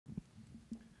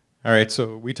All right,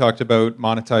 so we talked about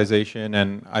monetization,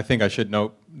 and I think I should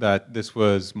note that this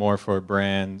was more for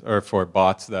brands or for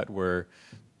bots that were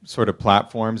sort of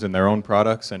platforms in their own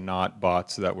products and not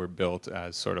bots that were built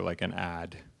as sort of like an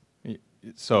ad.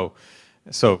 So,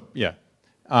 so yeah.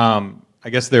 I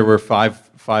guess there were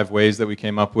five ways that we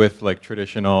came up with, like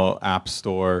traditional app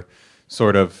store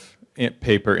sort of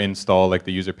paper install, like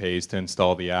the user pays to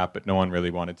install the app, but no one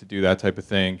really wanted to do that type of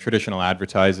thing. Traditional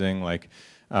advertising, like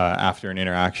after an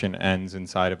interaction ends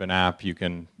inside of an app, you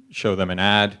can show them an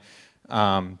ad.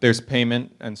 There's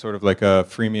payment and sort of like a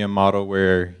freemium model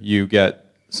where you get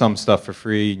some stuff for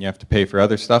free and you have to pay for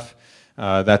other stuff.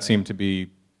 That seemed to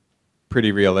be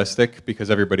pretty realistic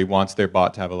because everybody wants their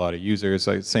bot to have a lot of users,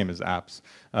 like same as apps.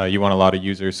 You want a lot of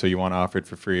users, so you want to offer it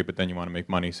for free, but then you want to make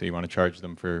money, so you want to charge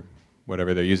them for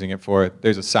whatever they're using it for.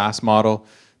 There's a SaaS model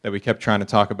that we kept trying to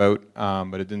talk about,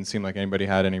 but it didn't seem like anybody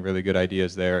had any really good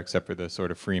ideas there except for the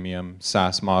sort of freemium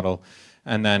SaaS model.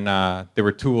 And then there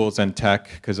were tools and tech,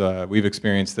 because we've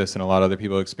experienced this and a lot of other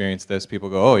people experienced this. People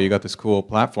go, oh, you got this cool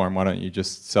platform, why don't you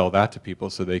just sell that to people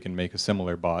so they can make a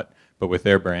similar bot, but with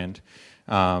their brand.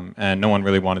 And no one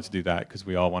really wanted to do that because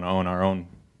we all want to own our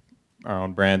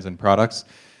own brands and products.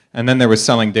 And then there was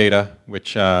selling data,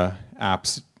 which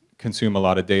apps consume a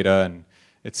lot of data, and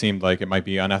it seemed like it might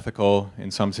be unethical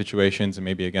in some situations and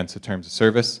maybe against the terms of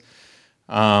service.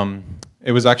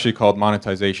 It was actually called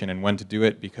monetization and when to do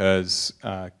it because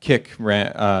Kik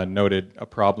noted a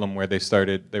problem where they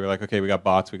were like, okay, we got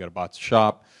a bots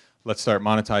shop, let's start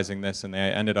monetizing this, and they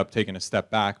ended up taking a step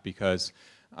back because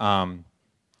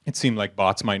it seemed like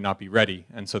bots might not be ready,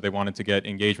 and so they wanted to get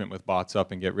engagement with bots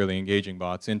up and get really engaging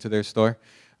bots into their store,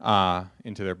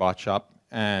 into their bot shop,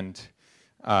 and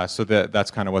so that's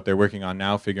kind of what they're working on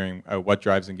now, figuring out what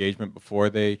drives engagement before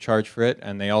they charge for it.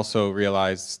 And they also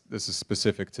realized this is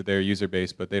specific to their user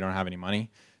base, but they don't have any money.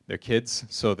 They're kids,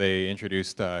 so they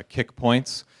introduced Kik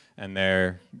points, and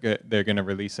they're going to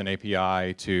release an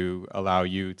API to allow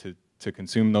you to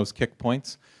consume those Kik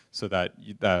points, so that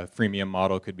the freemium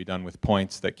model could be done with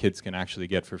points that kids can actually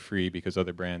get for free because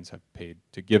other brands have paid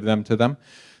to give them to them.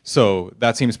 So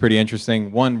that seems pretty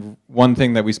interesting. One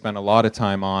thing that we spent a lot of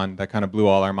time on that kind of blew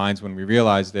all our minds when we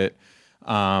realized it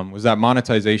was that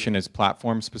monetization is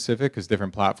platform specific because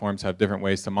different platforms have different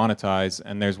ways to monetize.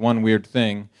 And there's one weird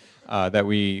thing that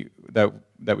we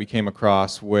came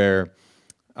across where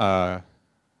a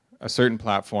certain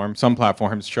platform, some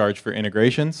platforms charge for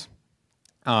integrations.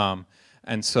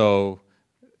 And so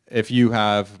if you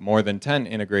have more than 10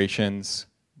 integrations,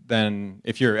 then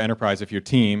if your enterprise, if your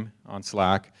team on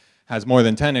Slack has more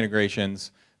than 10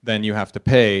 integrations, then you have to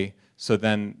pay. So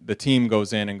then the team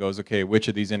goes in and goes, okay, which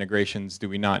of these integrations do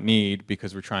we not need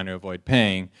because we're trying to avoid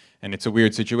paying? And it's a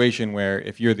weird situation where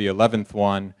if you're the 11th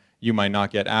one, you might not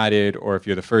get added, or if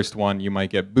you're the first one, you might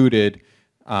get booted.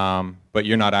 But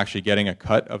you're not actually getting a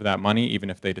cut of that money, even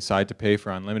if they decide to pay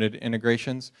for unlimited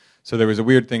integrations. So there was a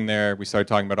weird thing there. We started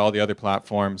talking about all the other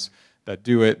platforms that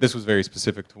do it. This was very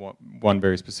specific to one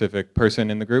very specific person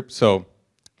in the group. So,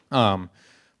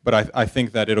 but I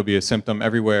think that it'll be a symptom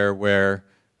everywhere where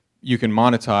you can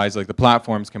monetize, like the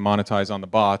platforms can monetize on the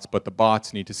bots, but the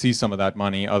bots need to see some of that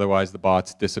money, otherwise the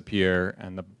bots disappear,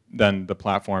 and then the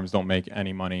platforms don't make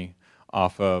any money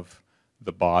off of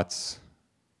the bots.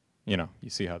 You know, you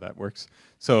see how that works.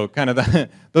 So kind of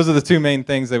those are the two main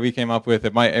things that we came up with.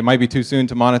 It might be too soon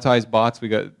to monetize bots.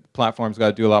 Platforms got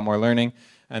to do a lot more learning,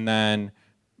 and then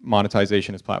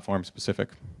monetization is platform specific.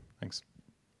 Thanks.